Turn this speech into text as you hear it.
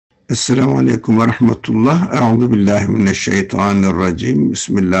Esselamu Aleyküm ve Rahmetullah. Euzu billahi mineşşeytanirracim.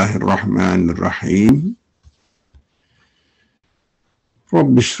 Bismillahirrahmanirrahim.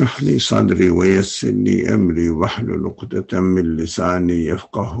 Rabbi şrah li sadri ve yessir li emri ve hlul ukdeten min lisani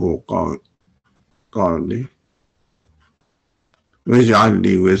yefkahu kavli. Vec'al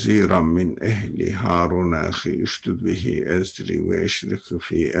li veziran min ehli Harun ahi üştüd bihi ezri ve eşrik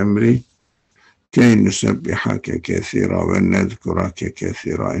fi emri. كي نسبحك كثيرا ونذكرك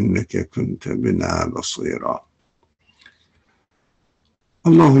كثيرا إنك كنت بنا بصيرا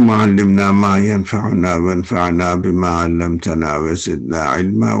اللهم علمنا ما ينفعنا وانفعنا بما علمتنا وزدنا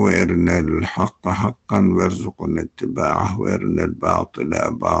علما وارنا الحق حقا وارزقنا اتباعه وارنا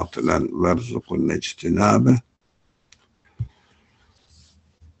الباطل باطلا وارزقنا اجتنابه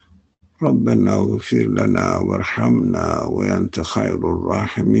ربنا اغفر لنا وارحمنا وأنت خير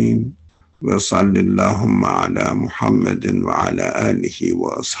الراحمين وصل اللهم على محمد وعلى آله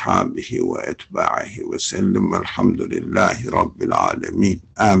وأصحابه وأتباعه وسلم والحمد لله رب العالمين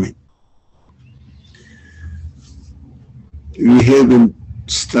آمين. We have been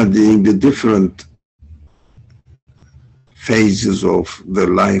studying the different phases of the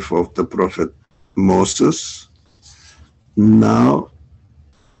life of the Prophet Moses. Now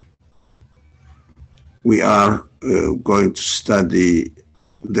we are going to study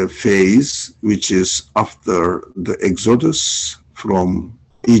the phase which is after the Exodus from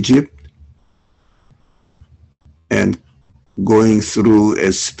Egypt and going through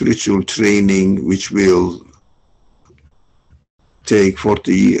a spiritual training which will take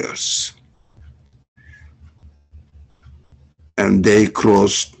 40 years. And they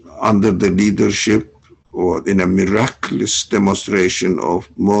crossed under the leadership or in a miraculous demonstration of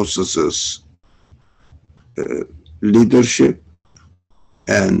Moses's leadership.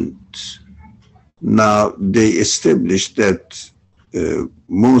 And now they established that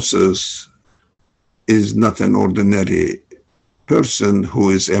Moses is not an ordinary person who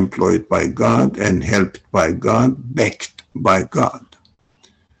is employed by God and helped by God, backed by God.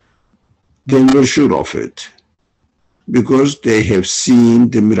 They were sure of it because they have seen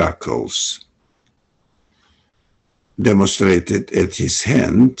the miracles demonstrated at his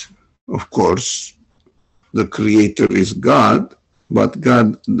hand. Of course, the Creator is God. But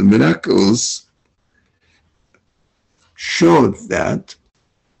God, the miracles showed that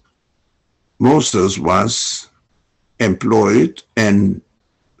Moses was employed and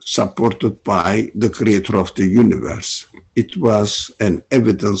supported by the Creator of the universe. It was an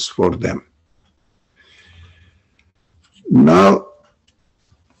evidence for them. Now,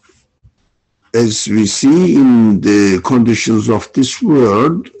 as we see in the conditions of this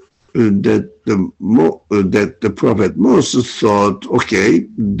world, that the Prophet Moses thought, okay,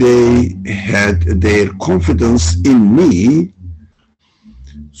 they had their confidence in me,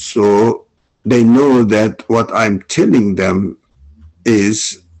 so they know that what I'm telling them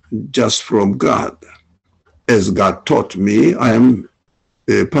is just from God. As God taught me, I am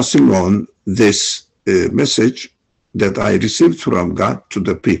passing on this message that I received from God to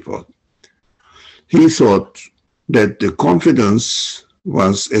the people. He thought that the confidence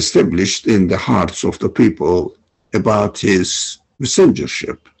was established in the hearts of the people about his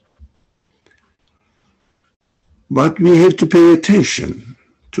messengership. But we have to pay attention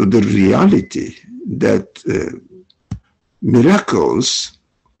to the reality that miracles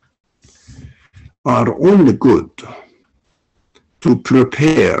are only good to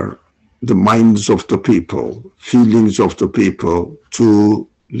prepare the minds of the people, feelings of the people to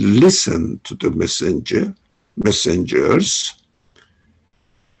listen to the messengers,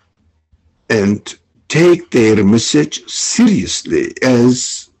 and take their message seriously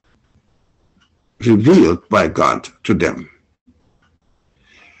as revealed by God to them.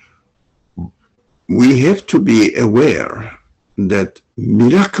 We have to be aware that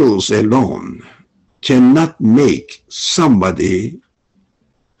miracles alone cannot make somebody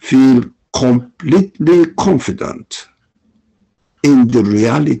feel completely confident in the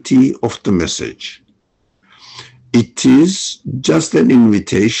reality of the message. It is just an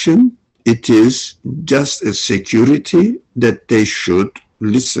invitation. It is just a security that they should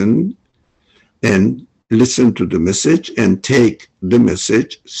listen to the message and take the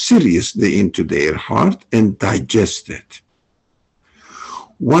message seriously into their heart and digest it.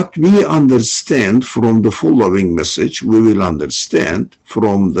 What we understand from the following message, we will understand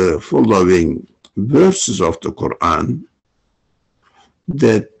from the following verses of the Quran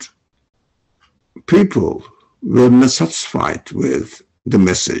that people were not satisfied with the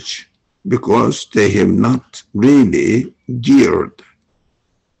message, because they have not really geared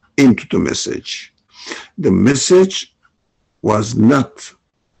into the message. The message was not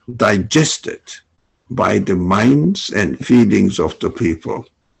digested by the minds and feelings of the people.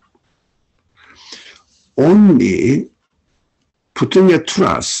 Only putting a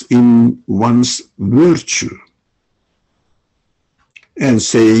trust in one's virtue and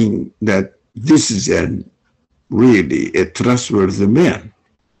saying that this is really a trustworthy man,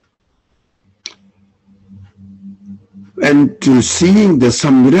 and to seeing that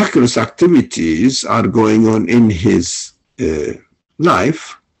some miraculous activities are going on in his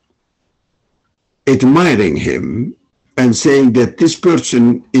life, admiring him and saying that this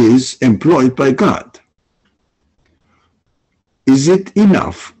person is employed by God. Is it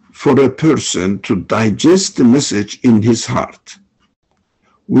enough for a person to digest the message in his heart?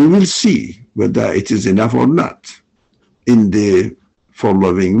 We will see whether it is enough or not in the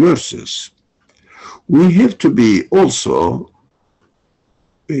following verses. We have to be also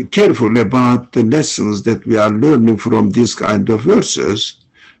careful about the lessons that we are learning from this kind of verses,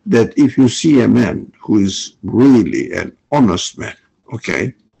 that if you see a man who is really an honest man,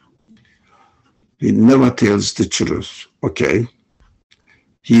 okay, he never tells the truth, okay,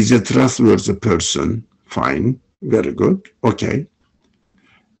 he's a trustworthy person, fine, very good, okay.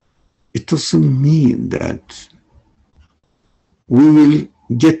 It doesn't mean that we will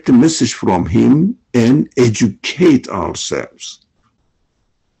get the message from him and educate ourselves.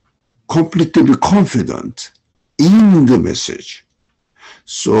 Completely confident in the message.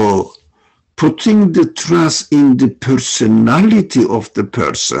 So putting the trust in the personality of the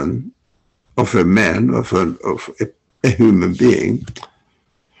person, of a man, of a human being,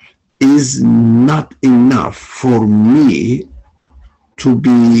 is not enough for me to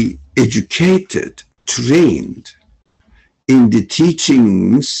be educated, trained in the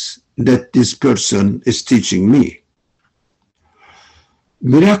teachings that this person is teaching me.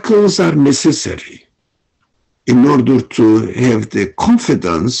 Miracles are necessary in order to have the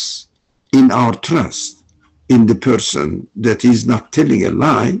confidence in our trust in the person that he is not telling a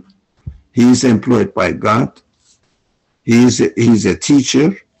lie. He is employed by God. He is a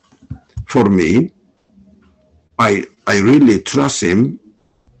teacher for me. I really trust him,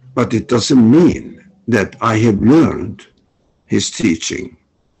 but it doesn't mean that I have learned his teaching.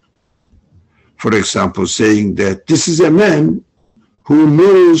 For example, saying that this is a man who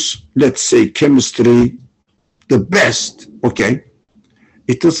knows, let's say, chemistry the best, okay?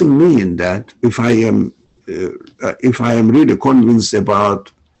 It doesn't mean that if I am really convinced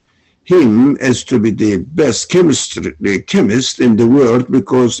about him as to be the best chemist in the world,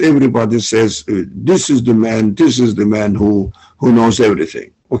 because everybody says this is the man who knows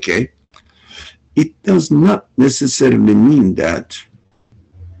everything, okay? It does not necessarily mean that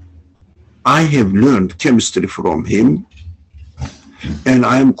I have learned chemistry from him and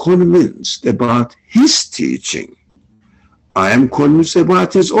I am convinced about his teaching. I am convinced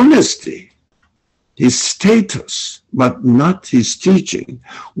about his honesty, his status, but not his teaching.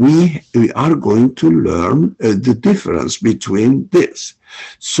 We are going to learn the difference between this.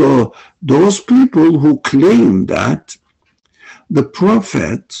 So those people who claim that the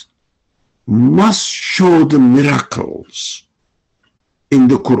prophet must show the miracles in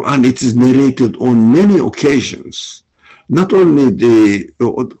the Quran, it is narrated on many occasions, not only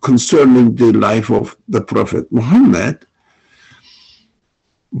concerning the life of the Prophet Muhammad,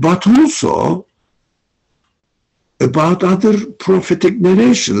 but also about other prophetic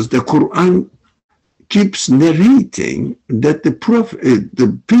narrations. The Quran keeps narrating that the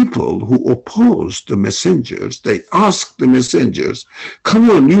people who opposed the messengers, they asked the messengers, come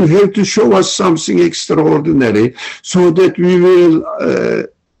on, you have to show us something extraordinary so that we will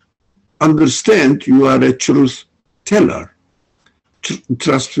understand you are a truth teller,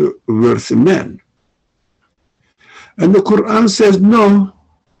 trustworthy man. And the Quran says, no,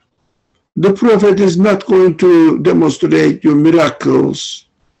 the prophet is not going to demonstrate you miracles.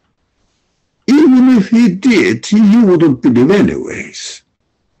 Even if he did, you wouldn't believe anyways.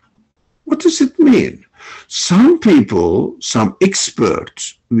 What does it mean? Some people, some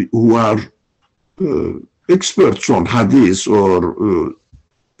experts who are experts on hadith or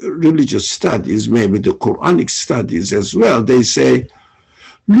religious studies, maybe the Quranic studies as well, they say,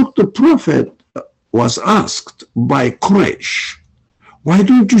 look, the prophet was asked by Quraysh, why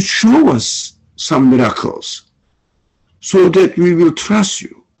don't you show us some miracles so that we will trust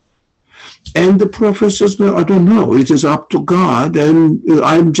you? And the prophet says, no, I don't know. It is up to God, and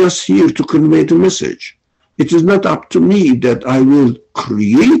I'm just here to convey the message. It is not up to me that I will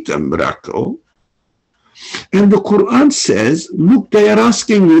create a miracle. And the Quran says, look, they are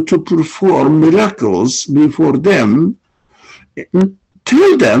asking you to perform miracles before them.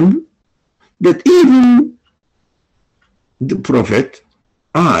 Tell them that even the prophet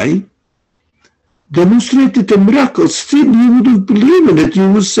I demonstrated a miracle, still you wouldn't believe in it.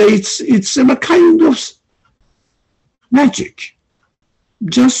 You would say it's a kind of magic.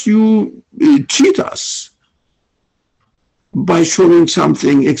 Just you cheat us by showing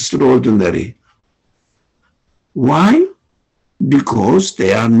something extraordinary. Why? Because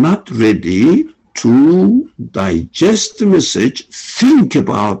they are not ready to digest the message, think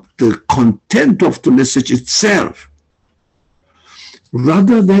about the content of the message itself.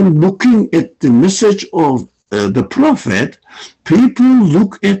 Rather than looking at the message of the prophet, people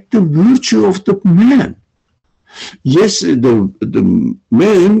look at the virtue of the man. Yes, the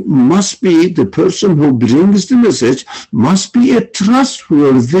man must be, the person who brings the message must be a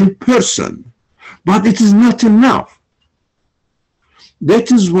trustworthy person, but it is not enough.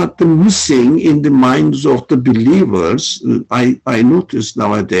 That is what the missing in the minds of the believers. I notice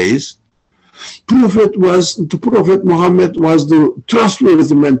nowadays, the Prophet Muhammad was the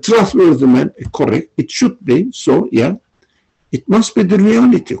trustworthy man, correct, it should be, so yeah, it must be the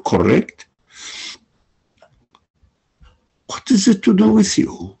reality, correct. What is it to do with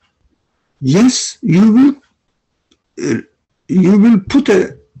you? Yes, you will put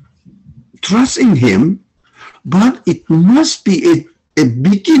a trust in him, but it must be a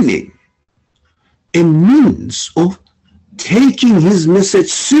beginning, a means of taking his message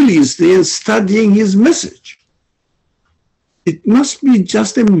seriously and studying his message. It must be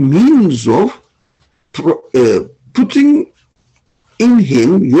just a means of putting in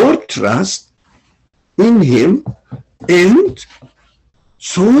him your trust in him, and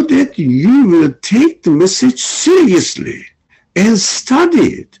so that you will take the message seriously and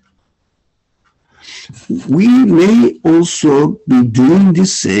study it. We may also be doing the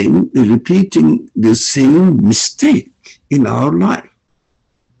same, repeating the same mistake in our life.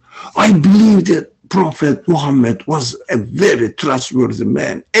 I believe that Prophet Muhammad was a very trustworthy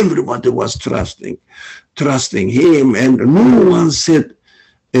man. Everybody was trusting him, and no one said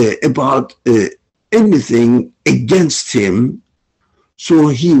about anything against him, so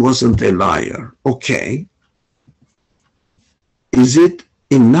he wasn't a liar. Okay. Is it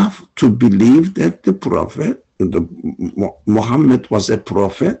enough to believe that the prophet, Muhammad was a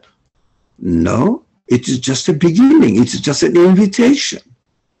prophet? No, it is just a beginning. It is just an invitation.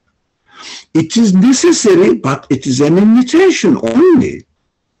 It is necessary, but it is an invitation only.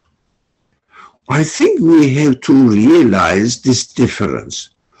 I think we have to realize this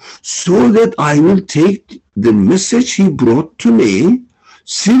difference, so that I will take the message he brought to me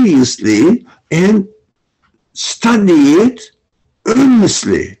seriously and study it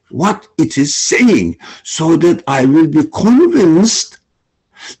earnestly, what it is saying, so that I will be convinced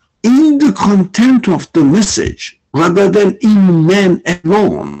in the content of the message rather than in man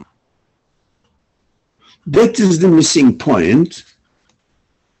alone. That is the missing point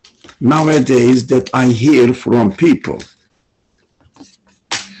nowadays that I hear from people.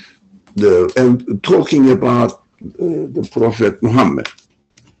 And talking about the Prophet Muhammad.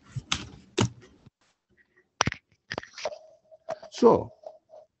 So,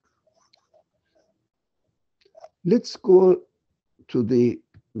 let's go to the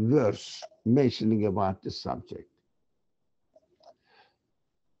verse mentioning about the subject.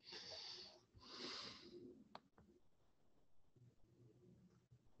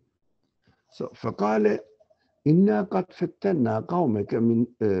 So, فقال إنا قد فتنا قومك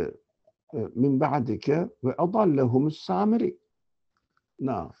من بعدك وأضلهم السامري.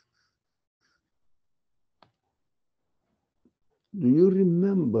 Now, do you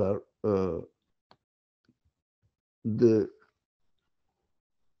remember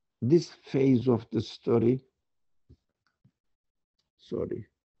this phase of the story? Sorry,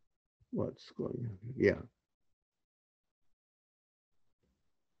 what's going on? Yeah.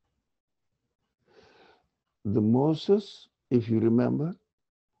 The Moses, if you remember,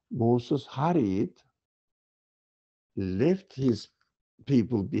 Moses hurried, left his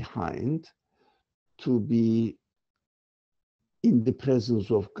people behind to be in the presence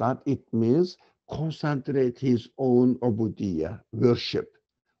of God. It means concentrate his own ubudiyah, worship.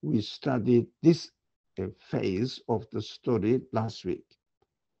 We studied this phase of the story last week.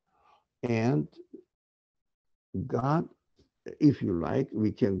 And God, if you like,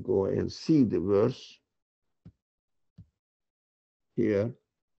 we can go and see the verse here.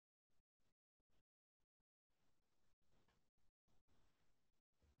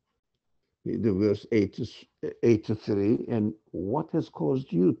 The verse 83, and what has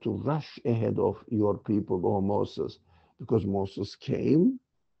caused you to rush ahead of your people, O Moses? Because Moses came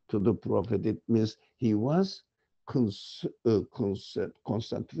to the prophet, it means he was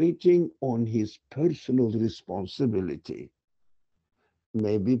concentrating on his personal responsibility.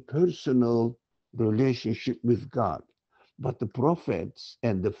 maybe personal relationship with God. But the prophets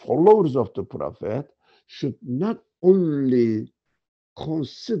and the followers of the prophet should not only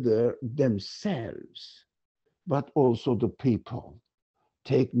consider themselves, but also the people.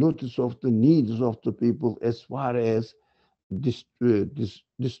 Take notice of the needs of the people as far as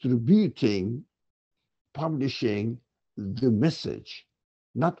distributing, publishing the message.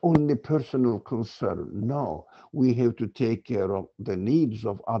 Not only personal concern, no, we have to take care of the needs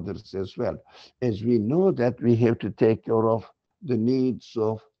of others as well. As we know that we have to take care of the needs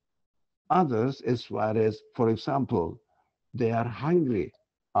of others as far as, for example, they are hungry.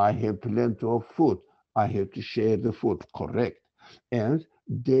 I have plenty of food. I have to share the food, correct. And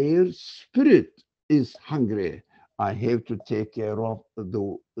their spirit is hungry. I have to take care of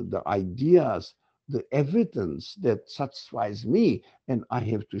the ideas, the evidence that satisfies me, and I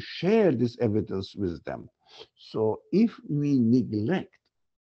have to share this evidence with them. So if we neglect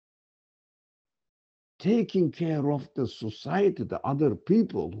taking care of the society, the other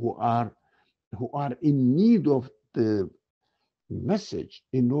people who are in need of the message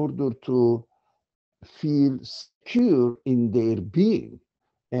in order to feel secure in their being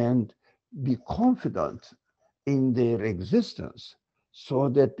and be confident in their existence so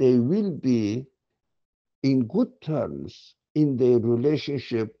that they will be in good terms in their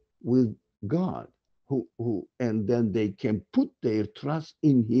relationship with God, and then they can put their trust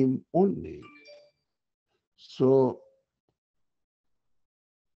in Him only. So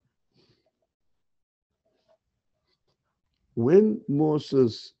when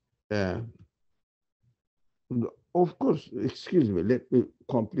Moses, uh, of course, excuse me, let me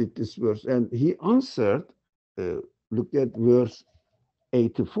complete this verse. And he answered, uh, look at verse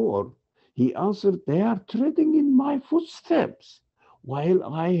 84. He answered, they are treading in my footsteps while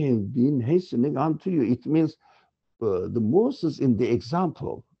I have been hastening unto you. It means the Moses in the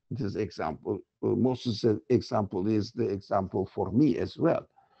example, this example, Moses' example is the example for me as well.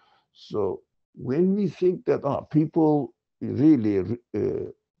 So when we think that people really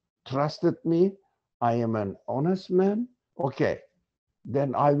trusted me, I am an honest man, okay,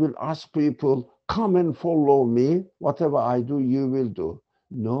 then I will ask people, come and follow me. Whatever I do, you will do.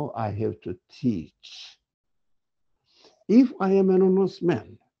 No, I have to teach. If I am an honest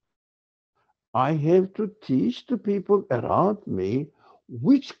man, I have to teach the people around me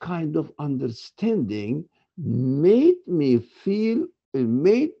which kind of understanding made me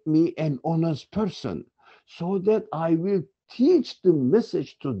an honest person, so that I will teach the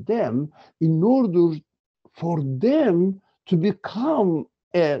message to them in order for them to become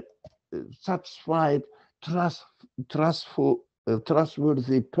a satisfied,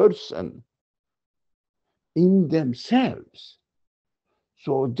 trustworthy person in themselves.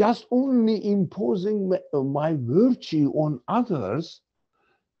 So just only imposing my virtue on others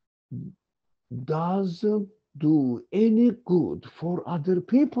doesn't do any good for other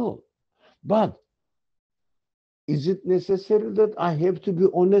people. But is it necessary that I have to be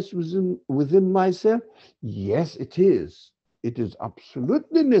honest within myself? Yes, it is. It is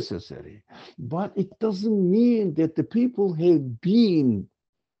absolutely necessary. But it doesn't mean that the people have been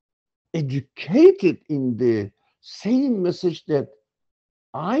educated in the same message that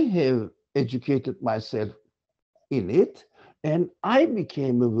I have educated myself in it, and I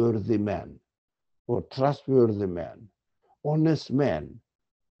became a worthy man or trustworthy man, honest man.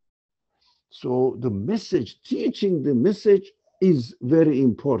 So the message, teaching the message is very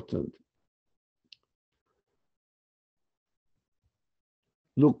important.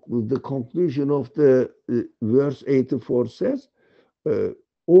 Look, the conclusion of the verse 84 says,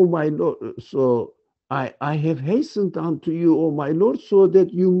 "O my Lord, so I have hastened unto you, O my Lord, so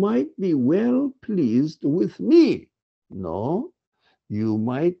that you might be well pleased with me." No, you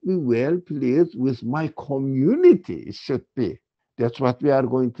might be well pleased with my community, it should be. That's what we are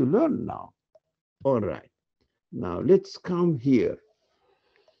going to learn now. All right. Now let's come here.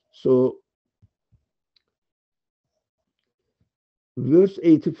 So verse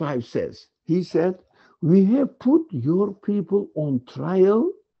 85 says, he said, we have put your people on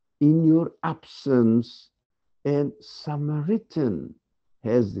trial in your absence, and Samaritan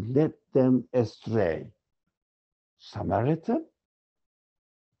has led them astray. Samaritan?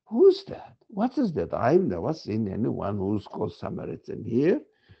 Who's that? What is that? I've never seen anyone who's called Samaritan here.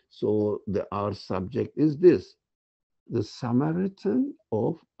 So our subject is this, the Samaritan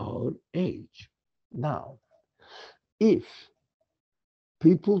of our age. Now, if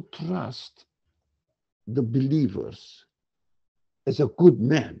people trust the believers as a good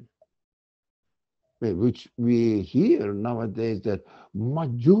man, which we hear nowadays that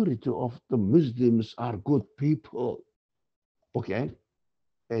majority of the Muslims are good people, okay?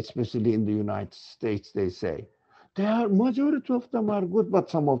 especially in the United States, they say. They are, majority of them are good, but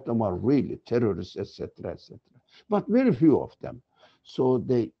some of them are really terrorists, etc., etc. But very few of them. So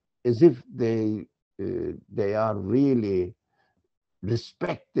they, as if they are really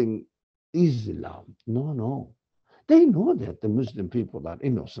respecting Islam. No, no. They know that the Muslim people are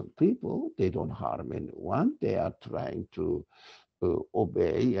innocent people. They don't harm anyone. They are trying to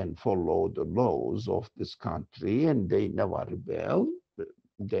obey and follow the laws of this country, and they never rebel.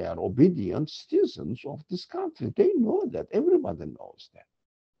 They are obedient citizens of this country. They know that. Everybody knows that.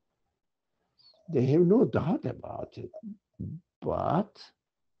 They have no doubt about it. But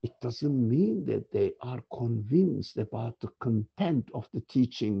it doesn't mean that they are convinced about the content of the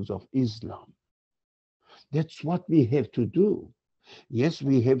teachings of Islam. That's what we have to do. Yes,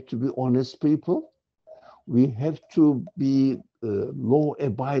 we have to be honest people. We have to be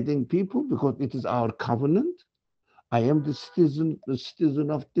law-abiding people because it is our covenant. I am the citizen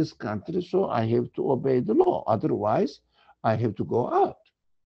of this country, so I have to obey the law. Otherwise, I have to go out.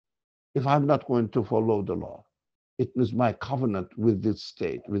 If I'm not going to follow the law, it is my covenant with this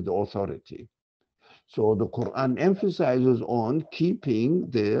state, with the authority. So the Quran emphasizes on keeping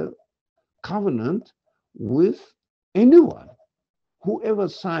the covenant with anyone. Whoever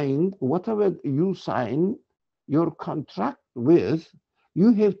signed, whatever you sign your contract with,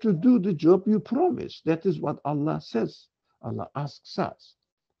 you have to do the job you promised. That is what Allah says. Allah asks us.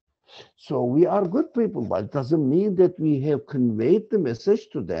 So we are good people, but it doesn't mean that we have conveyed the message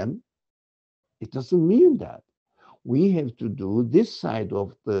to them. It doesn't mean that. We have to do this side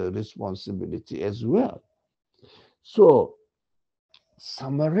of the responsibility as well. So,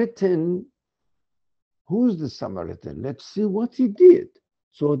 Samaritan, who's the Samaritan? Let's see what he did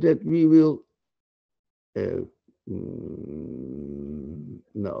so that we will.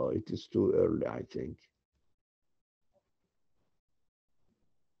 No, it is too early, I think.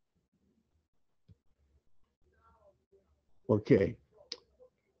 Okay.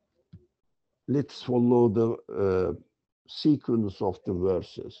 Let's follow the sequence of the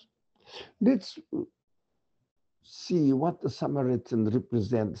verses. Let's see what the Samaritan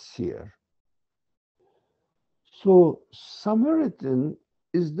represents here. So, Samaritan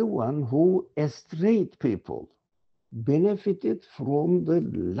is the one who estrayed people, benefited from the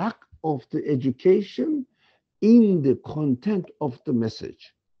lack of the education in the content of the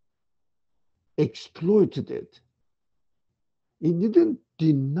message, exploited it. He didn't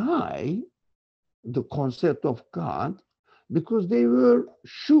deny the concept of God because they were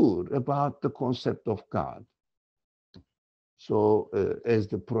sure about the concept of God. So, as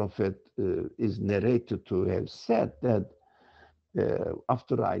the prophet is narrated to have said that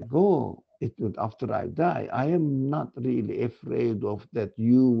after I go, after I die, I am not really afraid of that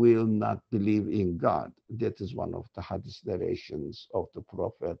you will not believe in God. That is one of the hadith narrations of the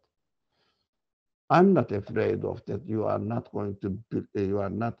prophet. I'm not afraid of that. You are not going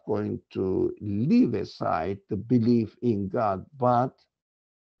to leave aside the belief in God, but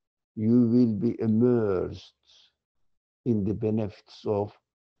you will be immersed in the benefits of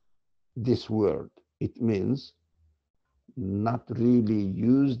this world. It means not really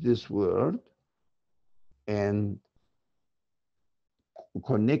use this word and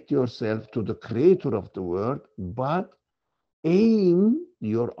connect yourself to the creator of the world, but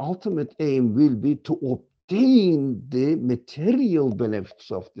your ultimate aim will be to obtain the material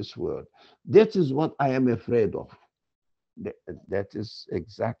benefits of this world. That is what I am afraid of. That is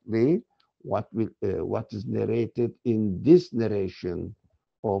exactly what is narrated in this narration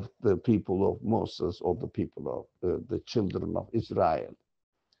of the people of Moses, or the people of the children of Israel.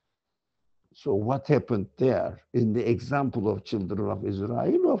 So what happened there in the example of children of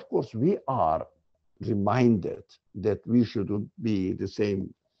Israel? Of course, we are reminded that we shouldn't be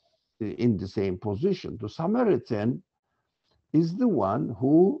in the same position. The Samaritan is the one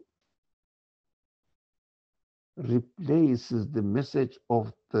who replaces the message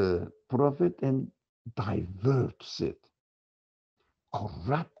of the prophet and diverts it,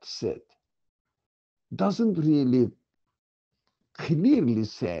 corrupts it, doesn't really clearly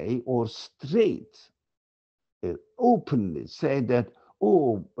say or straight, openly say that,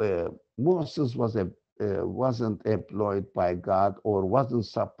 Moses wasn't employed by God or wasn't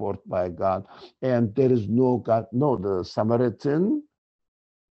supported by God, and there is no God. No, the Samaritan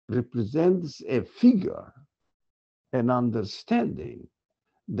represents a figure, an understanding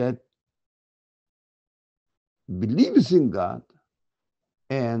that believes in God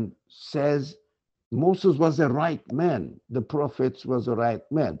and says Moses was a right man, the prophets was a right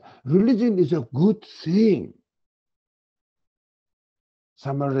man. Religion is a good thing.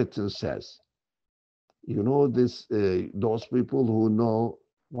 Samaritan says, you know, those people who know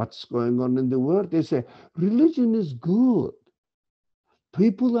What's going on in the world? They say, religion is good.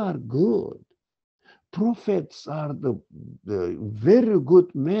 People are good. Prophets are the very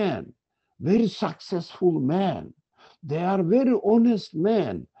good men, very successful men. They are very honest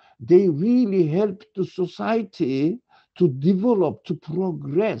men. They really help the society to develop, to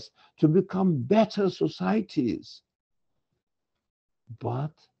progress, to become better societies.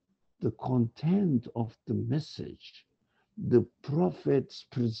 But the content of the message the prophets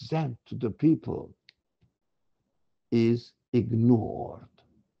present to the people is ignored.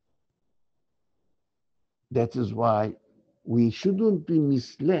 That is why we shouldn't be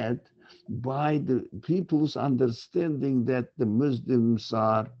misled by the people's understanding that the Muslims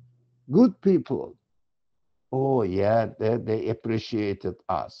are good people. Oh, yeah, they appreciated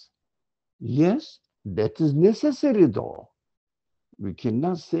us. Yes, that is necessary, though. We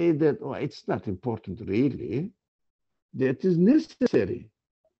cannot say that, oh, it's not important, really. That is necessary.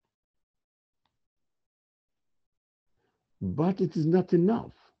 But it is not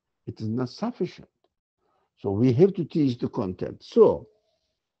enough. It is not sufficient. So we have to teach the content. So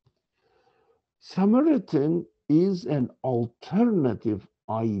Samaritan is an alternative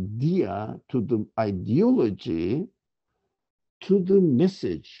idea to the ideology, to the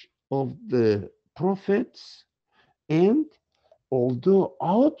message of the prophets, and although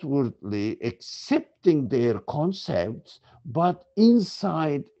outwardly accepting their concepts, but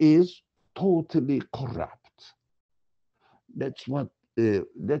inside is totally corrupt. That's what,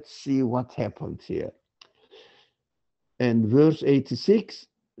 let's see what happened here. And verse 86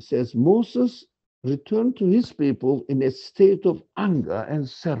 says, Moses returned to his people in a state of anger and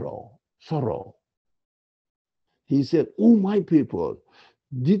sorrow. He said, oh, my people,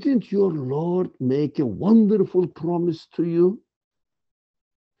 didn't your Lord make a wonderful promise to you?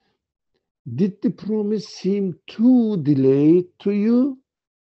 Did the promise seem too delayed to you?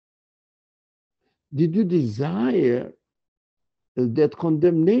 Did you desire that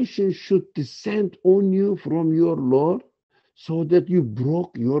condemnation should descend on you from your Lord so that you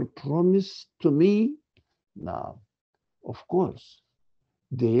broke your promise to me? Now, of course,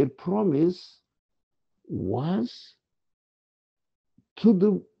 their promise was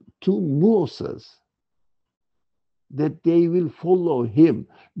to Moses that they will follow him.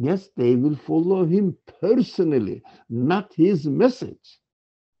 Yes, they will follow him personally, not his message.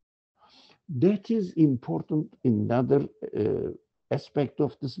 That is important. Another aspect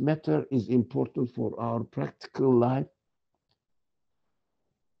of this matter is important for our practical life.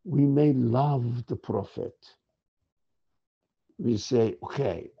 We may love the prophet. We say,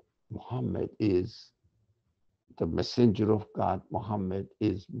 okay, Muhammad is the messenger of God. Muhammad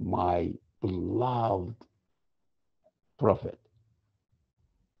is my beloved prophet.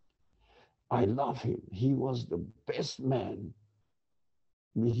 I love him. He was the best man.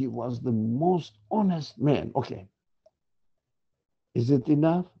 He was the most honest man. Okay. Is it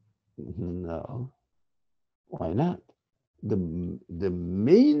enough? No. Why not? The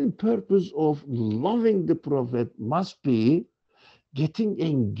main purpose of loving the prophet must be getting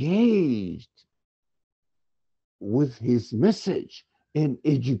engaged with his message and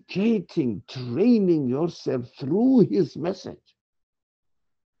educating, training yourself through his message.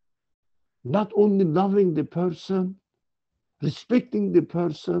 Not only loving the person, respecting the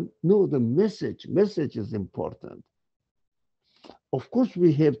person. No, the message is important. Of course,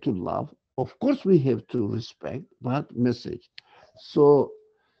 we have to love. Of course, we have to respect, but message. So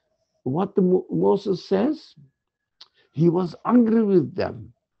what Moses says, he was angry with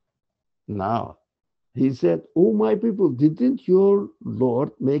them. Now, he said, oh, my people, didn't your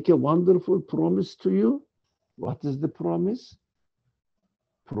Lord make a wonderful promise to you? What is the promise?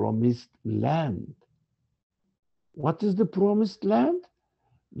 Promised land. What is the promised land?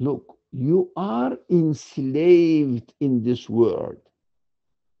 Look, you are enslaved in this world,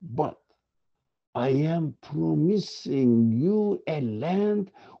 but I am promising you a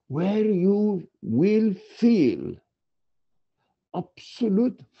land where you will feel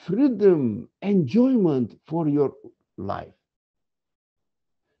absolute freedom, enjoyment for your life.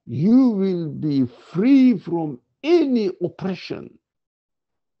 You will be free from any oppression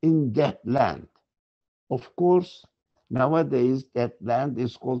in that land. Of course, nowadays that land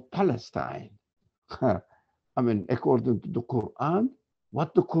is called Palestine. I mean, according to the Quran,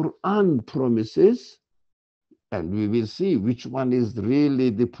 what the Quran promises, and we will see which one is really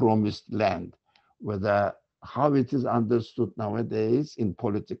the promised land, whether how it is understood nowadays in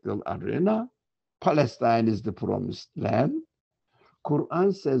political arena. Palestine is the promised land.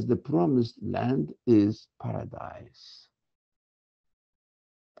 Quran says the promised land is paradise,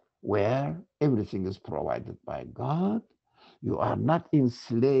 where everything is provided by God. You are not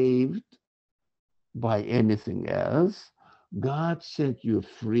enslaved by anything else. God set you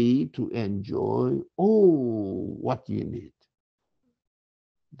free to enjoy all what you need.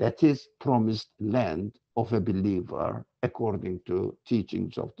 That is promised land of a believer according to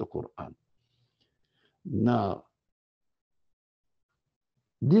teachings of the Quran. Now,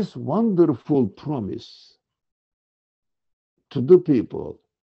 this wonderful promise to the people,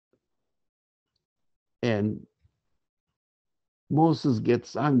 and Moses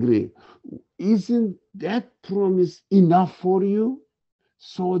gets angry. Isn't that promise enough for you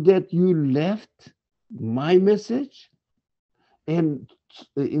so that you left my message? And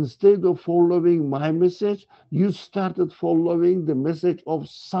instead of following my message, you started following the message of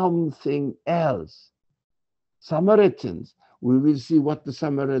something else. Samaritans. We will see what the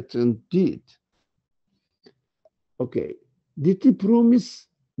Samaritan did. Okay. Did the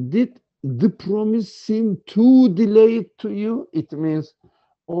promise seem too delayed to you? It means,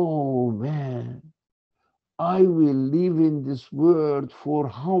 oh man, I will live in this world for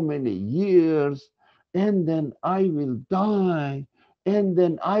how many years, and then I will die, and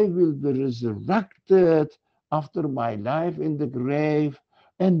then I will be resurrected after my life in the grave,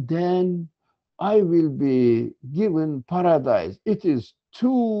 and then I will be given paradise. It is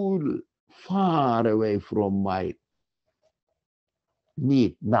too far away from my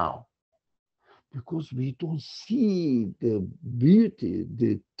need now, because we don't see the beauty,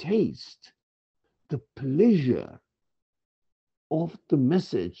 the taste, the pleasure of the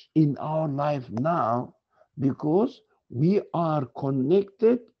message in our life now, because we are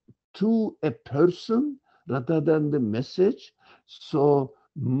connected to a person rather than the message. So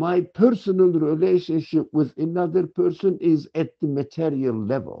my personal relationship with another person is at the material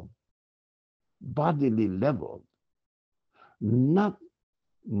level, bodily level, not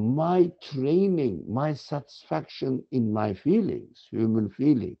my training, my satisfaction in my feelings, human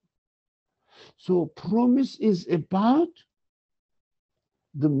feeling. So promise is about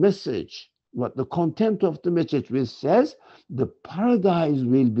the message, what the content of the message, which says the paradise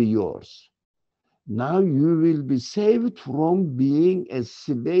will be yours. Now you will be saved from being a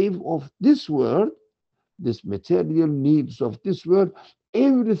slave of this world, this material needs of this world.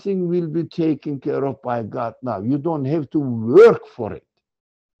 Everything will be taken care of by God now. You don't have to work for it.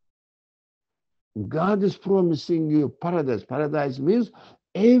 God is promising you paradise. Paradise means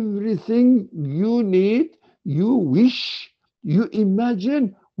everything you need, you wish, you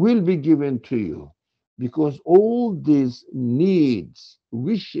imagine will be given to you. Because all these needs,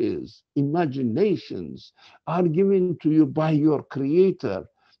 wishes, imaginations are given to you by your Creator.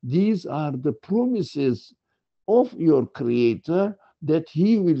 These are the promises of your Creator that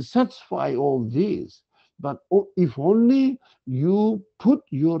He will satisfy all these. But if only you put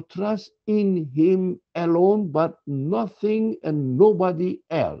your trust in Him alone, but nothing and nobody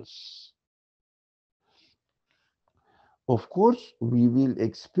else. Of course, we will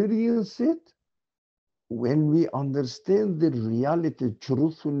experience it when we understand the reality,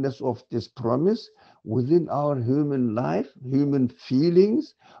 truthfulness of this promise within our human life, human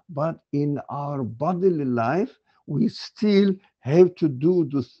feelings, but in our bodily life, we still have to do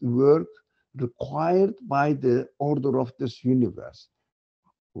this work required by the order of this universe.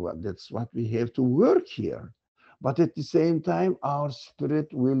 Well, that's what we have to work here. But at the same time, our spirit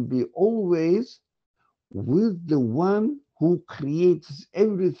will be always with the one who creates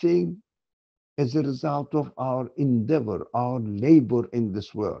everything as a result of our endeavor, our labor in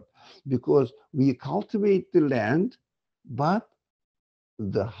this world. Because we cultivate the land, but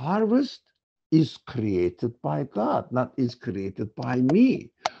the harvest is created by God, not is created by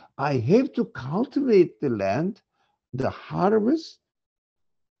me. I have to cultivate the land, the harvest,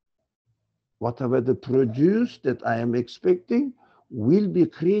 whatever the produce that I am expecting will be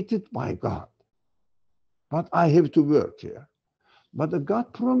created by God. But I have to work here. But the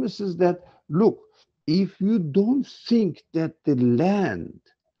God promises that, look, if you don't think that the land,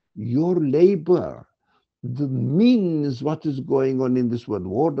 your labor, the means what is going on in this world,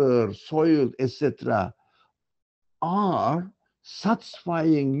 water, soil, etc., are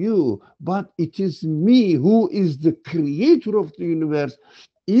satisfying you, but it is me who is the creator of the universe,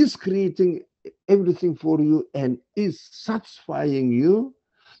 is creating everything for you and is satisfying you,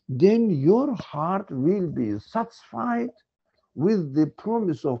 then your heart will be satisfied with the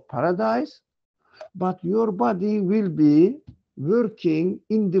promise of paradise, but your body will be working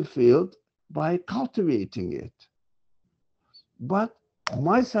in the field by cultivating it. But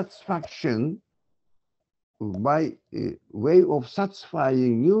my satisfaction, by way of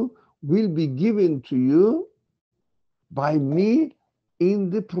satisfying you, will be given to you by me in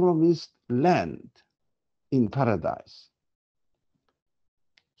the promised land, in paradise.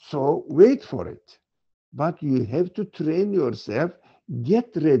 So wait for it. But you have to train yourself, get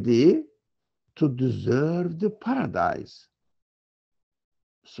ready to deserve the paradise.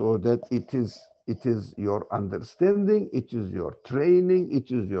 So that it is your understanding, it is your training, it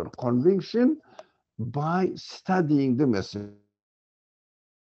is your conviction by studying the message.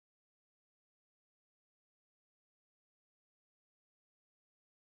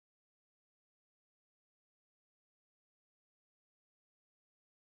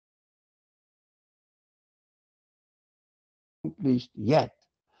 Accomplished yet.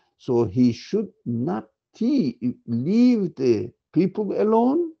 So he should not leave the people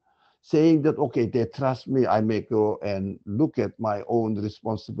alone, saying that, okay, they trust me, I may go and look at my own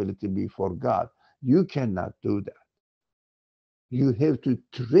responsibility before God. You cannot do that. You have to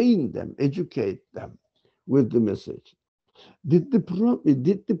train them, educate them with the message. Did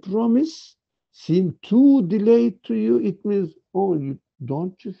the promise seem too delayed to you? It means, oh,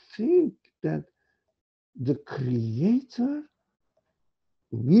 don't you think that the Creator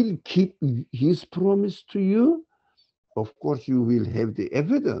will keep his promise to you? Of course, you will have the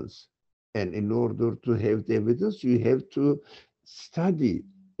evidence. And in order to have the evidence, you have to study,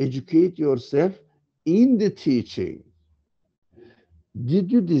 educate yourself in the teaching. Did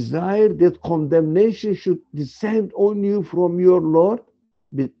you desire that condemnation should descend on you from your Lord?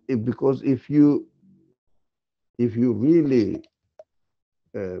 Because if you really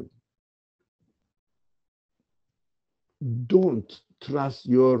uh, don't trust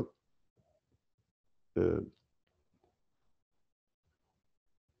your uh,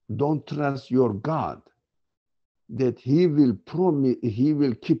 don't trust your God, that he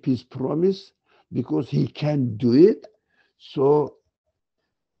will keep his promise because he can do it. So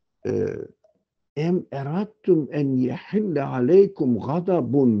أم أردتم أن يحل عليكم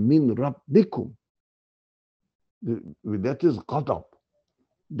غضب من ربكم. That is غضب.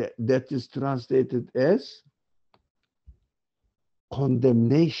 That is translated as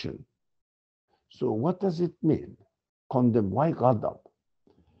condemnation. So what does it mean? Why غضب?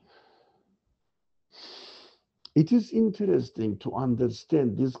 It is interesting to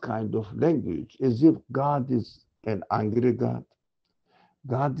understand this kind of language as if God is an angry God.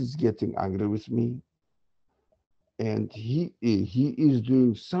 God is getting angry with me, and he is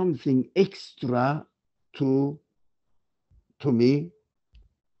doing something extra to me,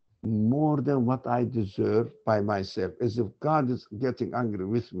 more than what I deserve by myself, as if God is getting angry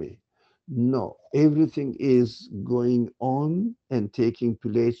with me. No, everything is going on and taking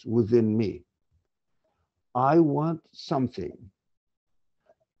place within me. I want something.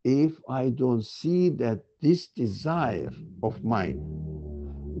 If I don't see that this desire of mine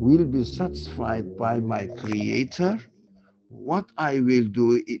will be satisfied by my Creator, what I will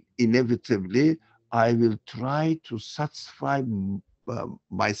do inevitably, I will try to satisfy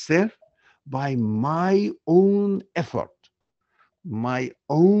myself by my own effort, my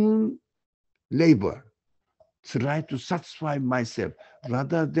own labor, try to satisfy myself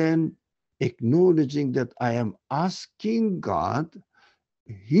rather than acknowledging that I am asking God,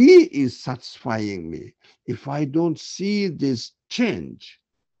 He is satisfying me. If I don't see this change,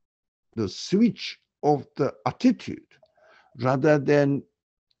 the switch of the attitude, rather than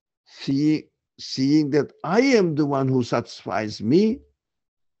seeing that I am the one who satisfies me,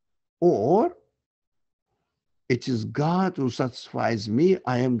 or it is God who satisfies me,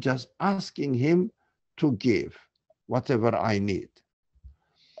 I am just asking Him to give whatever I need.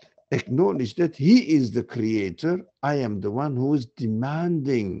 Acknowledge that He is the Creator. I am the one who is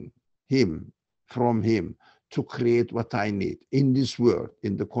demanding from Him to create what I need in this world,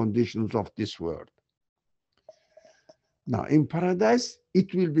 in the conditions of this world. Now, in paradise,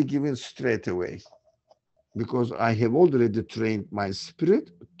 it will be given straight away, because I have already trained my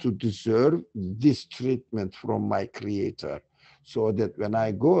spirit to deserve this treatment from my Creator. So that when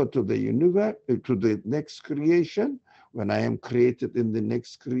I go to the universe, to the next creation, when I am created in the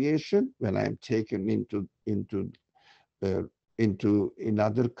next creation, when I am taken uh, into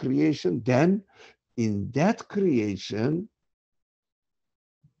another creation, then in that creation,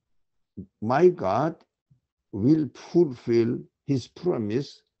 my God will fulfill His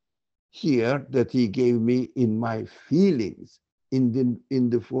promise here that He gave me in my feelings, in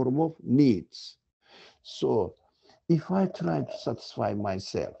the form of needs. So if I try to satisfy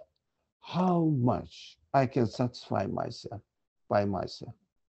myself, how much I can satisfy myself by myself?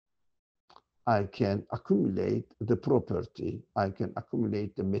 I can accumulate the property, I can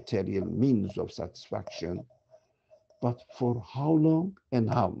accumulate the material means of satisfaction, but for how long and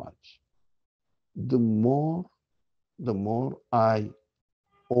how much? The more I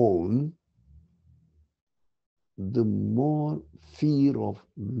own the more fear of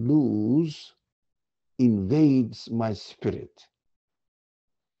lose invades my spirit.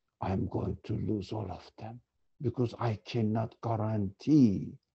 I'm going to lose all of them because I cannot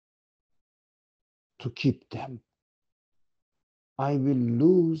guarantee to keep them. I will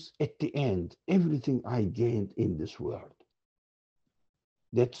lose at the end everything I gained in this world.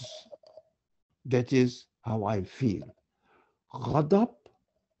 That is how I feel. Ghadab,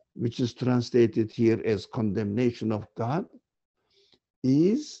 which is translated here as condemnation of God,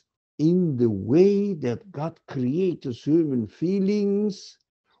 is in the way that God creates human feelings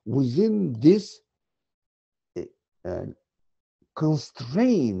within this uh,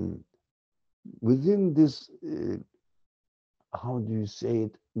 constraint, within this, how do you say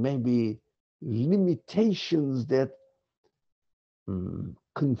it, maybe limitations, that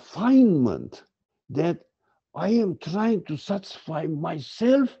confinement, that I am trying to satisfy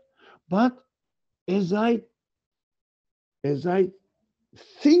myself, but as I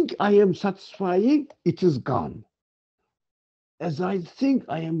think I am satisfying, it is gone. As I think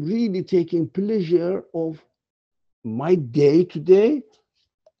I am really taking pleasure of my day today,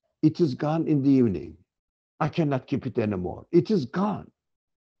 it is gone in the evening. I cannot keep it anymore. It is gone.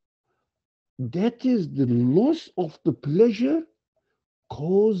 That is the loss of the pleasure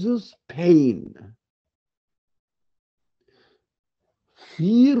causes pain.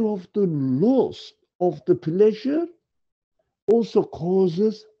 Fear of the loss of the pleasure also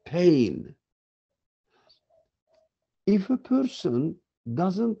causes pain. If a person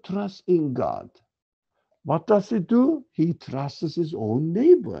doesn't trust in God, what does he do? He trusts his own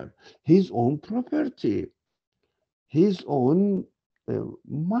neighbor, his own property, his own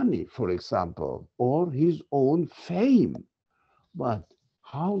money, for example, or his own fame. But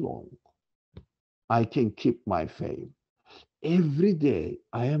how long I can keep my fame? Every day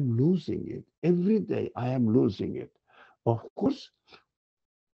I am losing it. Every day I am losing it. Of course,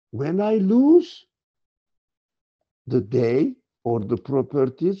 when I lose the day or the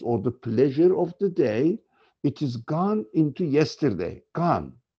properties or the pleasure of the day, it is gone into yesterday,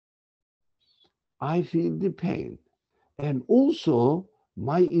 gone. I feel the pain. And also,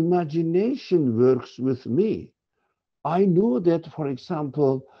 my imagination works with me. I know that, for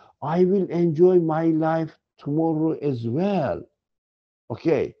example, I will enjoy my life tomorrow as well.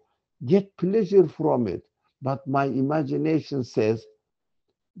 Okay, get pleasure from it. But my imagination says,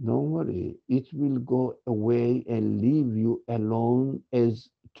 don't worry, it will go away and leave you alone as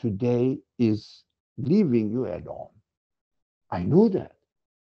today is leaving you alone. I know that.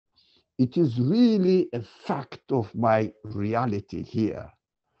 It is really a fact of my reality here.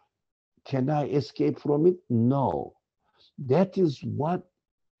 Can I escape from it? No. That is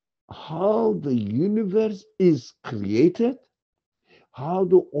how the universe is created, how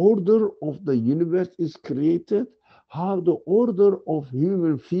the order of the universe is created, how the order of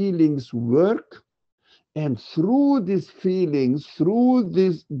human feelings work. And through these feelings, through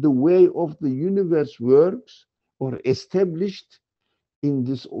the way of the universe works or established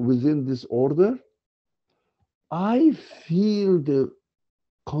within this order, I feel the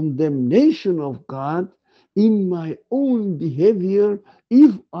condemnation of God in my own behavior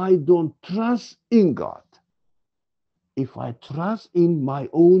if I don't trust in God. If I trust in my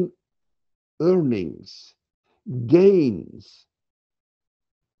own earnings, gains,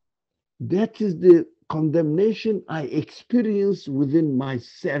 that is the condemnation I experience within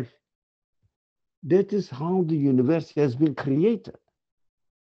myself. That is how the universe has been created.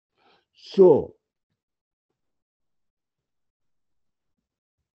 So,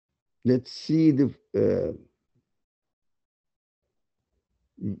 let's see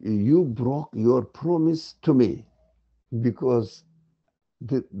you broke your promise to me, because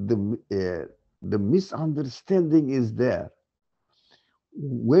the misunderstanding is there.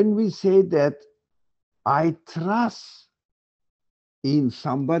 When we say that I trust in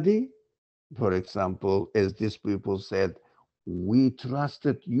somebody, for example, as these people said, we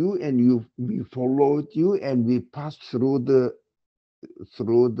trusted you and we followed you and we passed through the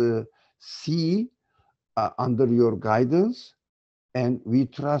sea under your guidance, and we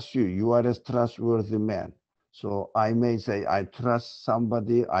trust you. You are a trustworthy man. So I may say, I trust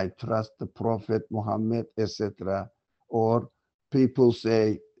somebody, I trust the Prophet Muhammad, etc. Or people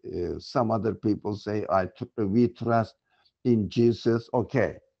say, some other people say, we trust in Jesus.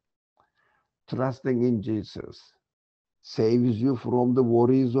 Okay, trusting in Jesus saves you from the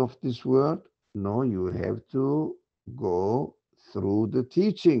worries of this world? No, you have to go through the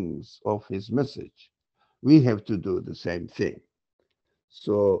teachings of his message. We have to do the same thing.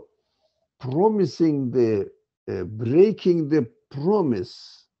 So breaking the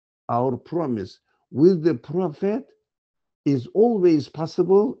promise, our promise, with the prophet is always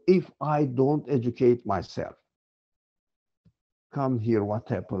possible if I don't educate myself. Come here, what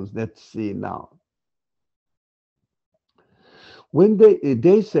happens? Let's see now. When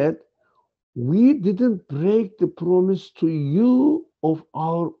they said, we didn't break the promise to you of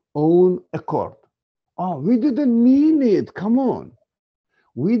our own accord. Oh, we didn't mean it. Come on.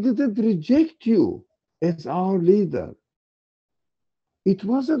 We didn't reject you as our leader. It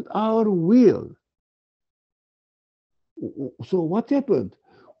wasn't our will. So what happened?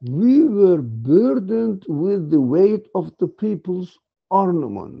 We were burdened with the weight of the people's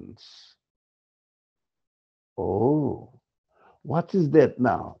ornaments. Oh, what is that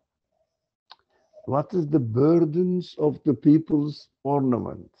now? What is the burdens of the people's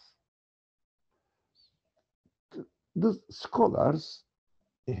ornaments? The scholars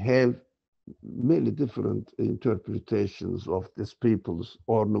have many different interpretations of this people's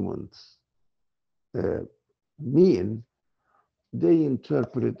ornaments. Mean, they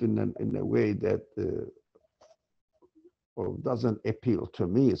interpret in a way that doesn't appeal to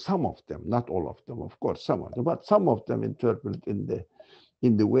me. Some of them, not all of them, of course, some of them, but some of them interpret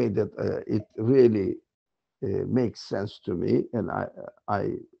in the way that it really makes sense to me, and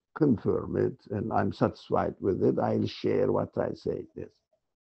I confirm it, and I'm satisfied with it. I'll share what I say this.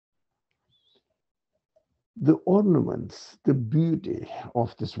 The ornaments, the beauty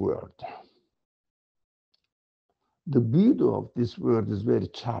of this world. The beauty of this world is very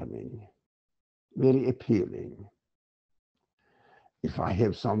charming, very appealing. If I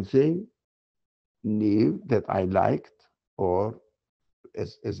have something new that I liked, or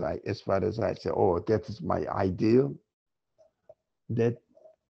as far as I say, oh, that is my ideal, that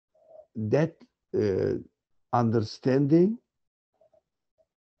understanding,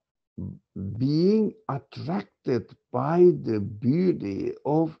 being attracted by the beauty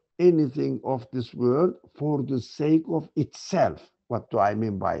of anything of this world for the sake of itself. What do I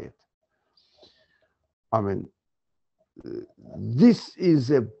mean by it? I mean, this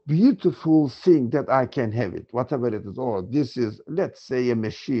is a beautiful thing that I can have it, whatever it is. Or this is, let's say, a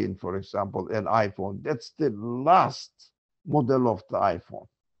machine, for example, an iPhone. That's the last model of the iPhone.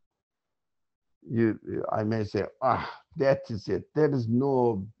 I may say, that is it. There is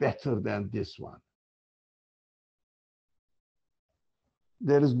no better than this one.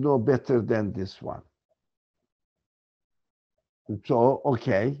 There is no better than this one. So,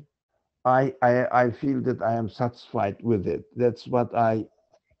 okay, I feel that I am satisfied with it. That's what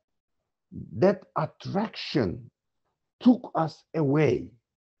that attraction took us away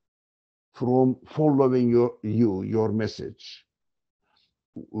from following your message.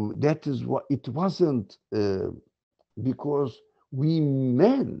 That is what it wasn't because we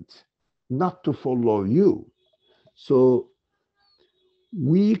meant not to follow you. So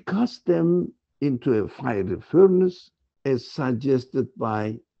we cast them into a fiery furnace as suggested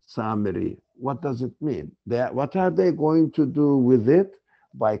by Samiri. What does it mean? What are they going to do with it?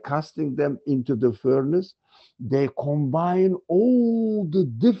 By casting them into the furnace, they combine all the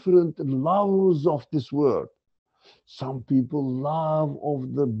different loves of this world. Some people love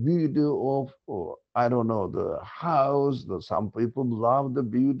of the beauty of, I don't know, the house. Some people love the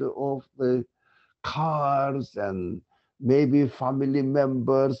beauty of the cars, and maybe family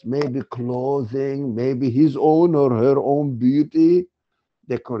members, maybe clothing, maybe his own or her own beauty,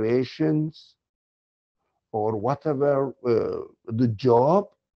 decorations, or whatever the job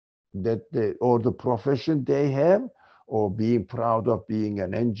that or the profession they have, or being proud of being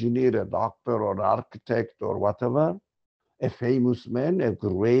an engineer, a doctor, or an architect, or whatever, a famous man, a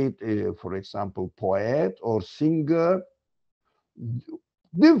great, for example, poet or singer.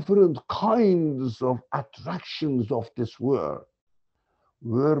 Different kinds of attractions of this world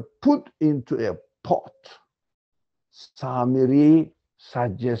were put into a pot. Samiri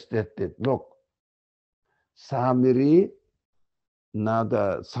suggested that, look, Samiri, now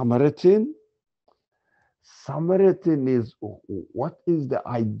the Samaritan is, what is the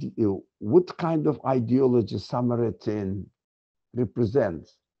idea, what kind of ideology Samaritan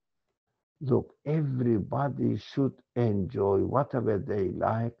represents? Look, everybody should enjoy whatever they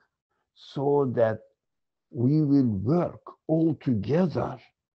like, so that we will work all together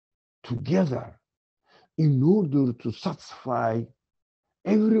in order to satisfy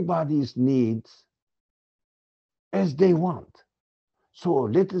everybody's needs as they want. So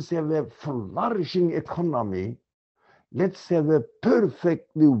let us have a flourishing economy. Let's have a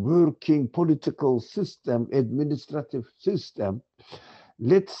perfectly working political system, administrative system.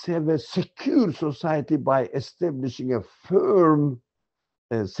 Let's have a secure society by establishing a firm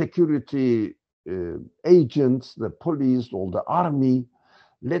security agents, the police or the army,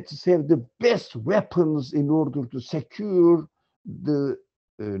 Let's have the best weapons in order to secure the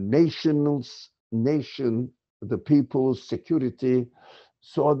nation, the people's security,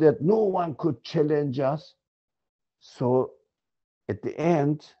 so that no one could challenge us. So at the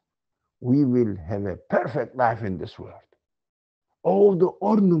end, we will have a perfect life in this world. All the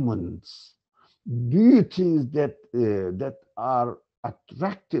ornaments, beauties that are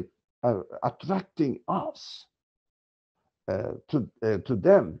attracting us to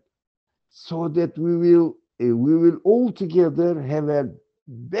them, so that we will all together have a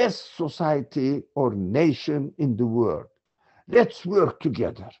best society or nation in the world. Let's work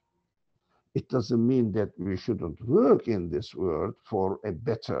together. It doesn't mean that we shouldn't work in this world for a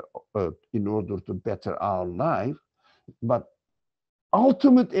better, in order to better our life, but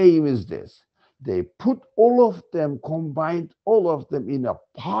ultimate aim is this. They put all of them, combined all of them in a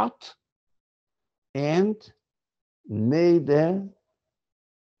pot and made a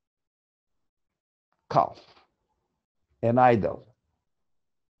calf, an idol.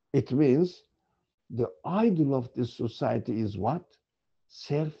 It means the idol of this society is what?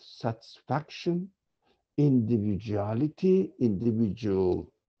 Self-satisfaction, individuality,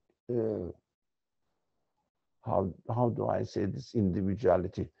 individual, uh, how do I say this,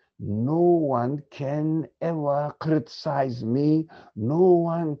 individuality? No one can ever criticize me. No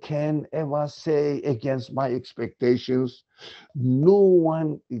one can ever say against my expectations. No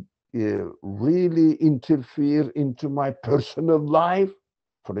one really interfere into my personal life.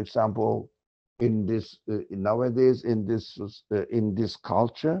 For example, in this nowadays in this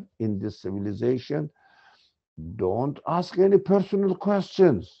culture, in this civilization, don't ask any personal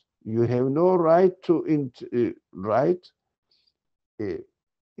questions. You have no right uh,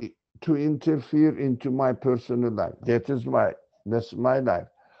 to interfere into my personal life. That's my life.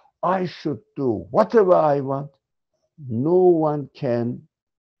 I should do whatever I want. No one can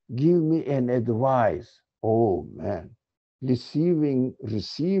give me an advice. Oh man, receiving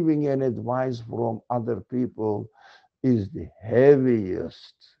an advice from other people is the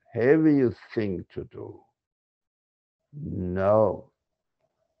heaviest thing to do. No.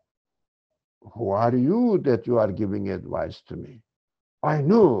 Who are you that you are giving advice to me? I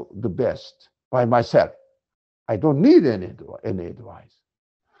know the best by myself. I don't need any advice.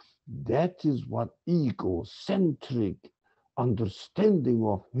 That is what egocentric understanding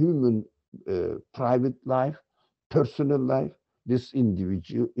of human private life, personal life, this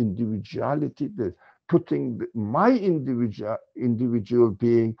individuality, the putting my individual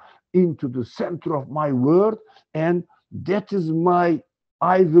being into the center of my world, and that is my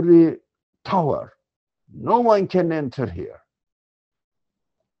ivory tower. No one can enter here.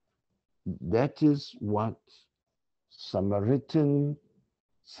 That is what Samaritan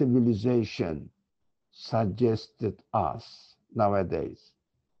civilization suggested us nowadays.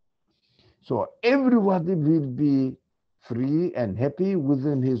 So everybody will be free and happy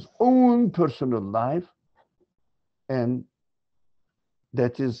within his own personal life, and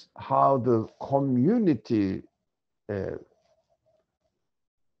that is how the community uh,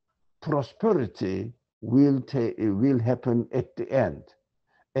 prosperity will happen at the end.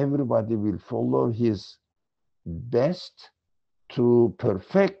 Everybody will follow his best to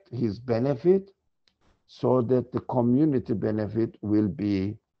perfect his benefit, so that the community benefit will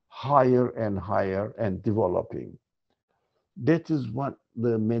be higher and higher and developing. That is what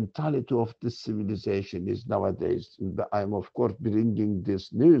the mentality of this civilization is nowadays. I'm, of course, bringing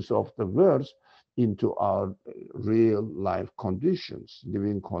this news of the verse into our real life conditions,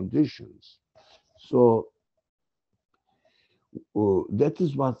 living conditions. So that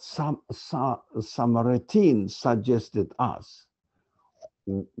is what Samaritan suggested us.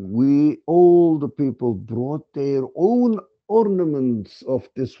 All the people brought their own ornaments of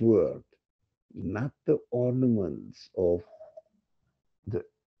this world, not the ornaments of the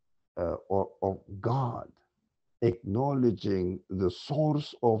of God, acknowledging the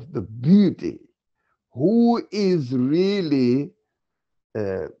source of the beauty, who is really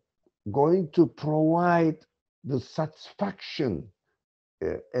uh, going to provide the satisfaction,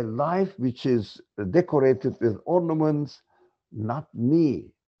 a life which is decorated with ornaments, not me,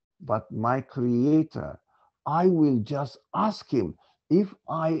 but my creator. I will just ask him if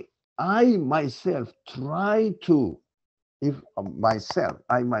I myself try to, if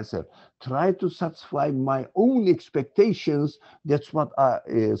I myself try to satisfy my own expectations, that's what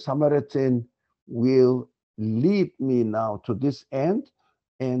Samaritan will lead me now to this end,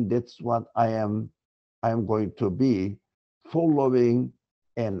 and that's what I am going to be following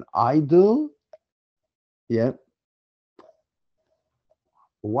an idol. Yeah,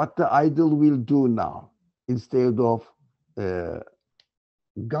 what the idol will do now, instead of uh,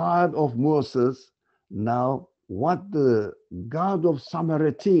 God of Moses. Now, what the God of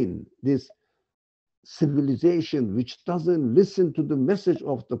Samaritan, this civilization which doesn't listen to the message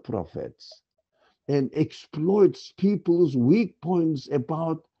of the prophets and exploits people's weak points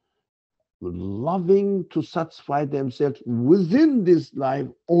about loving to satisfy themselves within this life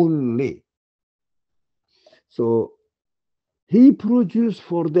only. So he produced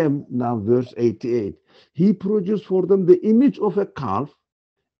for them, now verse 88, he produced for them the image of a calf.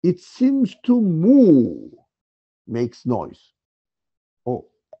 It seems to moo, makes noise. Oh,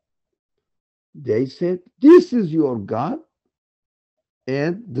 they said, this is your God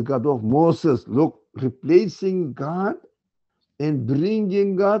and the God of Moses. Look, replacing God and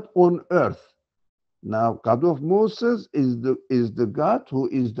bringing God on earth. Now, God of Moses is the God who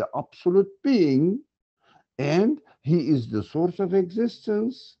is the absolute being, and he is the source of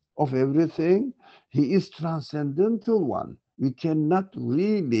existence of everything. He is transcendental one. We cannot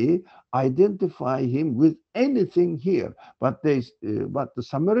really identify him with anything here. But but the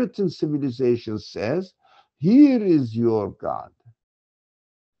Samaritan civilization says, here is your God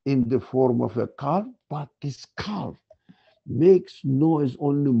in the form of a calf, but this calf makes noise,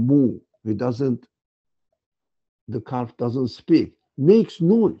 only moo. It doesn't, the calf doesn't speak, makes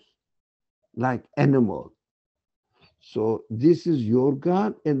noise like animal. So this is your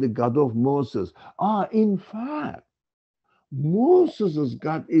God and the God of Moses. In fact, Moses'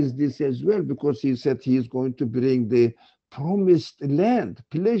 God is this as well, because he said he is going to bring the promised land,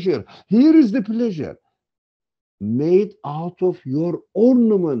 pleasure. Here is the pleasure made out of your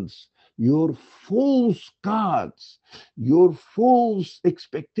ornaments, your false gods, your false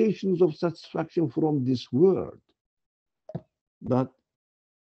expectations of satisfaction from this world. But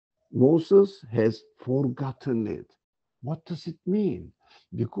Moses has forgotten it. What does it mean?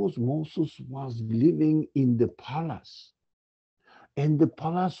 Because Moses was living in the palace, and the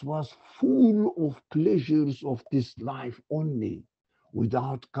palace was full of pleasures of this life only,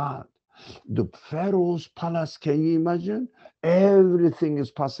 without God. The Pharaoh's palace, can you imagine? Everything is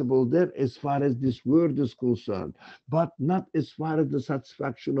possible there as far as this world is concerned, but not as far as the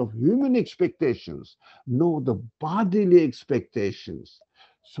satisfaction of human expectations, no, the bodily expectations.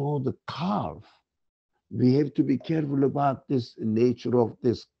 So the calf, we have to be careful about this nature of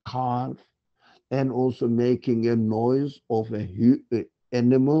this calf, and also making a noise of a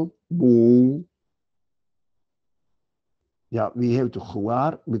animal, moo. Yeah, we have to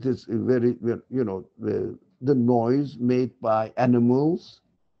khuar, which is very, the noise made by animals.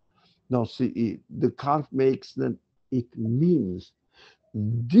 Now, see, the calf makes that, it means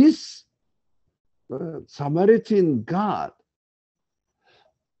this Samaritan God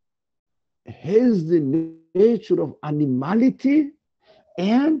has the nature of animality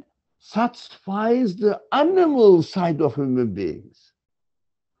and satisfies the animal side of human beings,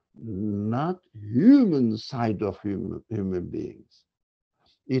 not human side of human beings.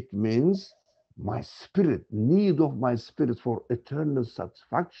 It means my spirit, need of my spirit for eternal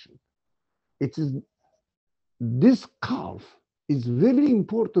satisfaction. It is this calf is very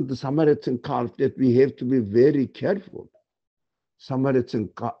important, the Samaritan calf, that we have to be very careful.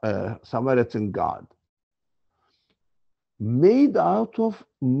 Samaritan God, made out of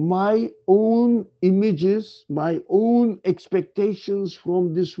my own images, my own expectations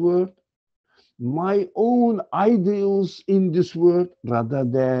from this world, my own ideals in this world, rather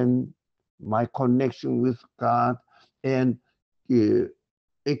than my connection with God and uh,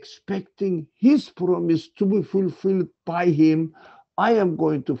 expecting his promise to be fulfilled by him. I am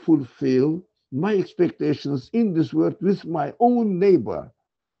going to fulfill my expectations in this world with my own neighbor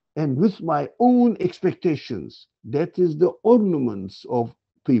and with my own expectations. That is the ornaments of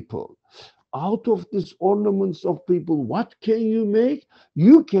people. Out of these ornaments of people, what can you make?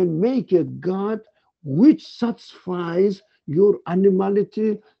 You can make a God which satisfies your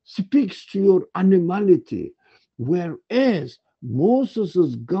animality, speaks to your animality. Whereas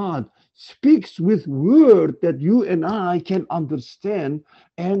Moses' God speaks with word that you and I can understand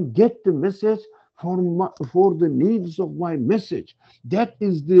and get the message for the needs of my message. That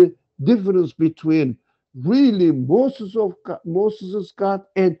is the difference between really Moses' God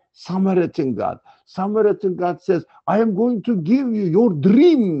and Samaritan God. Samaritan God says, I am going to give you your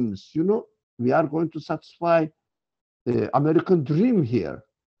dreams. We are going to satisfy the American dream here.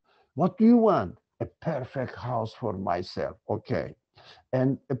 What do you want? A perfect house for myself. Okay.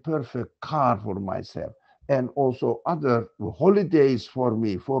 And a perfect car for myself. And also other holidays for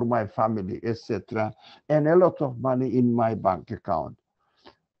me, for my family, etc. And a lot of money in my bank account.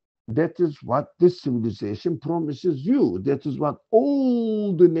 That is what this civilization promises you. That is what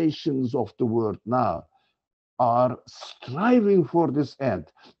all the nations of the world now are striving for this end: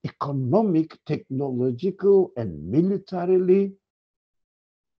 economic, technological, and militarily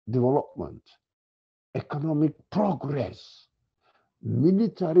development, economic progress,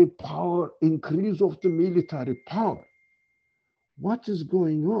 military power, increase of the military power. What is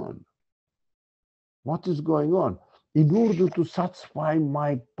going on? What is going on? In order to satisfy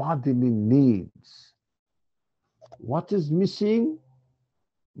my bodily needs, what is missing?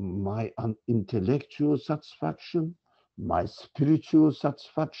 My intellectual satisfaction, my spiritual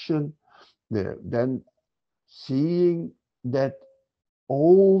satisfaction, then seeing that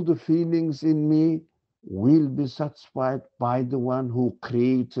all the feelings in me will be satisfied by the one who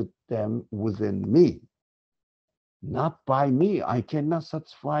created them within me, not by me. I cannot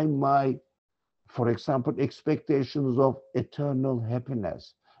satisfy my, for example, expectations of eternal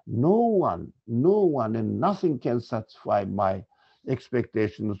happiness. No one and nothing can satisfy my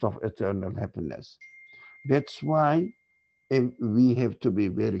expectations of eternal happiness. That's why we have to be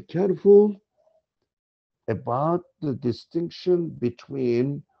very careful about the distinction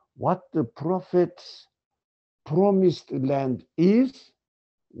between what the prophet's promised land is,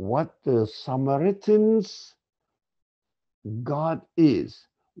 what the Samaritans' God is.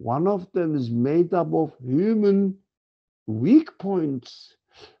 One of them is made up of human weak points,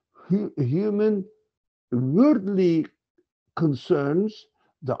 human worldly concerns.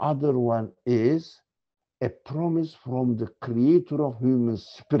 The other one is a promise from the creator of human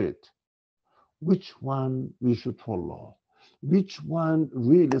spirit. Which one we should follow? Which one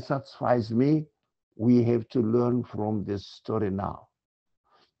really satisfies me? We have to learn from this story now.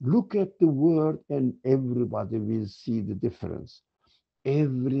 Look at the word and everybody will see the difference.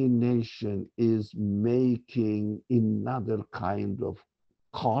 Every nation is making another kind of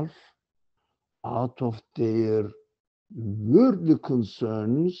calf out of their worldly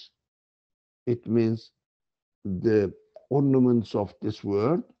concerns. It means the ornaments of this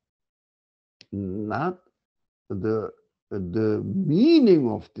world, not the meaning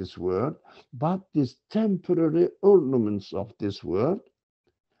of this word, but these temporary ornaments of this word,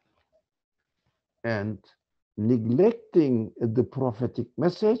 and neglecting the prophetic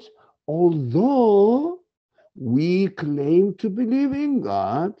message. Although we claim to believe in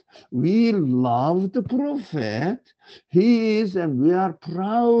God, we love the prophet. He is, and we are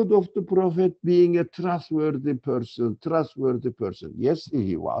proud of the prophet being a trustworthy person. Yes,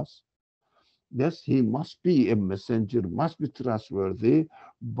 he was. Yes, he must be a messenger, must be trustworthy,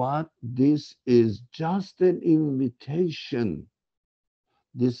 but this is just an invitation.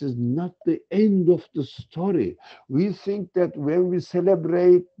 This is not the end of the story. We think that when we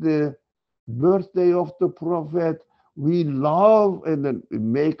celebrate the birthday of the prophet, we love and then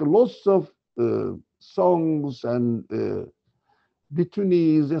make lots of songs and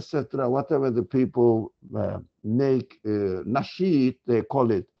litanies, etc., whatever the people make, nasheed, they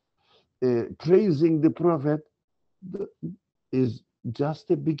call it. Praising the prophet is just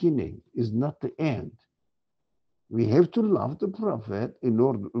the beginning, is not the end. We have to love the prophet in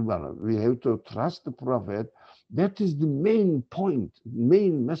order, well, we have to trust the prophet. That is the main point,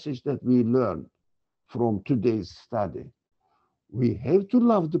 main message that we learn from today's study. We have to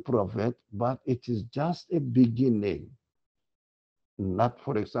love the prophet, but it is just a beginning. Not,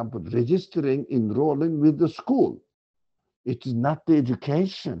 for example, registering, enrolling with the school. It is not the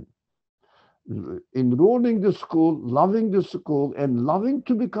education. Enrolling the school, loving the school, and loving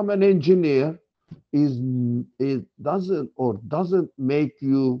to become an engineer it doesn't make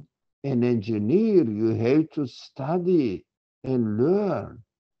you an engineer. You have to study and learn.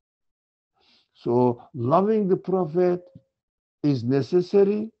 So loving the prophet is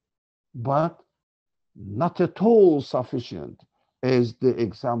necessary, but not at all sufficient, as the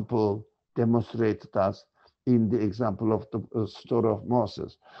example demonstrated us in the example of the story of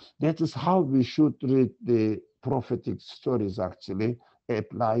Moses. That is how we should read the prophetic stories, actually,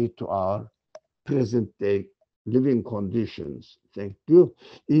 apply to our present day living conditions. Thank you.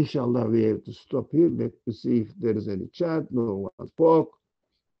 Inshallah, we have to stop here. Let me see if there is any chat. No one spoke.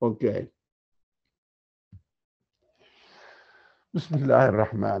 Okay. Bismillah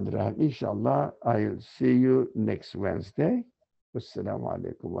ar-Rahman ar-Rahim. Inshallah, I'll see you next Wednesday. والسلام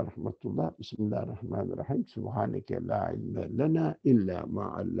عليكم ورحمة الله. بسم الله الرحمن الرحيم. سبحانك لا علم لنا إلا ما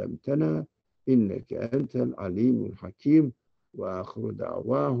علمتنا إنك أنت العليم الحكيم. وآخر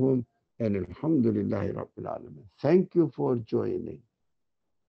دعواهم and alhamdulillahi rabbil alamin. Thank you for joining.